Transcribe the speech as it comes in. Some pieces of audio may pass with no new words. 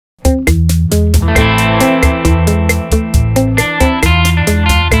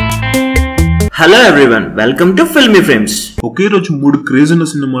Hello everyone, welcome to filmy frames. ఒకే రోజు 3 craze ఉన్న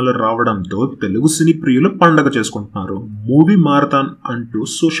సినిమాలు రావడంతో తెలుగు సినీ ప్రియులు పండగ చేసుకుంటున్నారు. మూవీ మారథాన్ అంటూ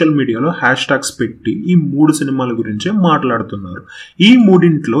సోషల్ మీడియాలో హ్యాష్ ట్యాగ్స్ పెట్టి ఈ 3 సినిమాల గురించే మాట్లాడుతున్నారు. ఈ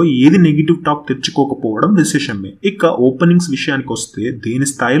మూడింట్లో ఏది నెగిటివ్ టాక్ తెచ్చుకోకపోవడం విశేషమే. ఇక ఓపెనింగ్స్ విషయానికి వస్తే దేని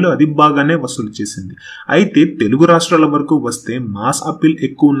స్థాయిలో అది బాగానే వసూలు చేసింది. అయితే తెలుగు రాష్ట్రాల వరకు వస్తే మాస్ అపీల్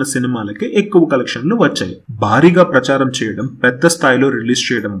ఎక్కువ ఉన్న సినిమాలకే ఎక్కువ కలెక్షన్లు వచ్చాయి. భారీగా ప్రచారం చేయడం, పెద్ద స్థాయిలో రిలీజ్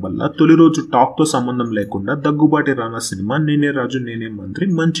చేయడం వల్ల తొలి రోజు టాక్ తో సంబంధం లేకుండా దగ్గుబాటి రానా సినిమా నేనే రాజు నేనే మంత్రి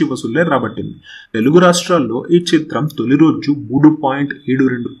మంచి వసూళ్లే రాబట్టింది. తెలుగు రాష్ట్రాల్లో ఈ చిత్రం తొలి రోజు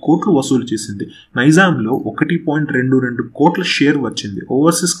 3.72 కోట్లు వసూలు చేసింది. నైజాంలో 1.22 కోట్ల షేర్ వచ్చింది.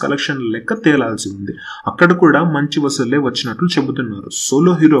 ఓవర్సీస్ కలెక్షన్ లెక్క తేలాల్సి ఉంది. అక్కడ కూడా మంచి వసూళ్లే వచ్చినట్లు చెబుతున్నారు.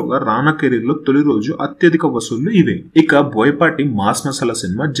 సోలో హీరోగా రానా కెరీర్ లో తొలి రోజు అత్యధిక వసూళ్లు ఇవే. ఇక బోయపాటి మాస్ మసాలా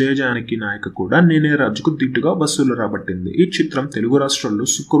సినిమా జయ జానకి నాయక కూడా నేనే రాజుకు దిట్టుగా వసూలు రాబట్టింది. ఈ చిత్రం తెలుగు రాష్ట్రాల్లో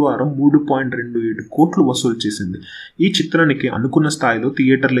శుక్రవారం 3.27 కోట్లు వసూలు చేసింది. ఈ చిత్రానికి అనుకున్న స్థాయిలో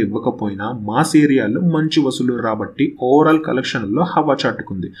థియేటర్లు ఇవ్వకపోయినా మాస్ ఏరియాలో మంచి వసూలు రాబట్టి ఓవరాల్ కలెక్షన్లలో హవా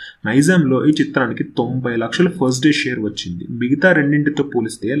చాటుకుంది. నైజాంలో ఈ చిత్రానికి 90 లక్షల ఫస్ట్ డే షేర్ వచ్చింది. మిగతా రెండింటితో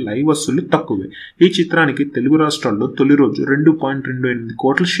పోలిస్తే లైవ్ వసూళ్లు తక్కువే. ఈ చిత్రానికి తెలుగు రాష్ట్రాల్లో తొలి రోజు 2.28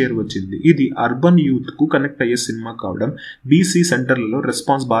 కోట్ల షేర్ వచ్చింది. ఇది అర్బన్ యూత్ కు కనెక్ట్ అయ్యే సినిమా కావడం, బీసీ సెంటర్లలో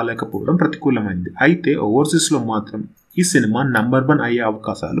రెస్పాన్స్ బాగాలేకపోవడం ప్రతికూలమైంది. అయితే ఓవర్సీస్ లో మాత్రం ఈ సినిమా నంబర్ 1 అయ్యే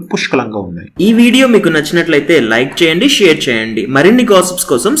అవకాశాలు పుష్కలంగా ఉన్నాయి. ఈ వీడియో మీకు నచ్చినట్లయితే లైక్ చేయండి, షేర్ చేయండి. మరిన్ని గాసిప్స్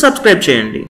కోసం సబ్స్క్రైబ్ చేయండి.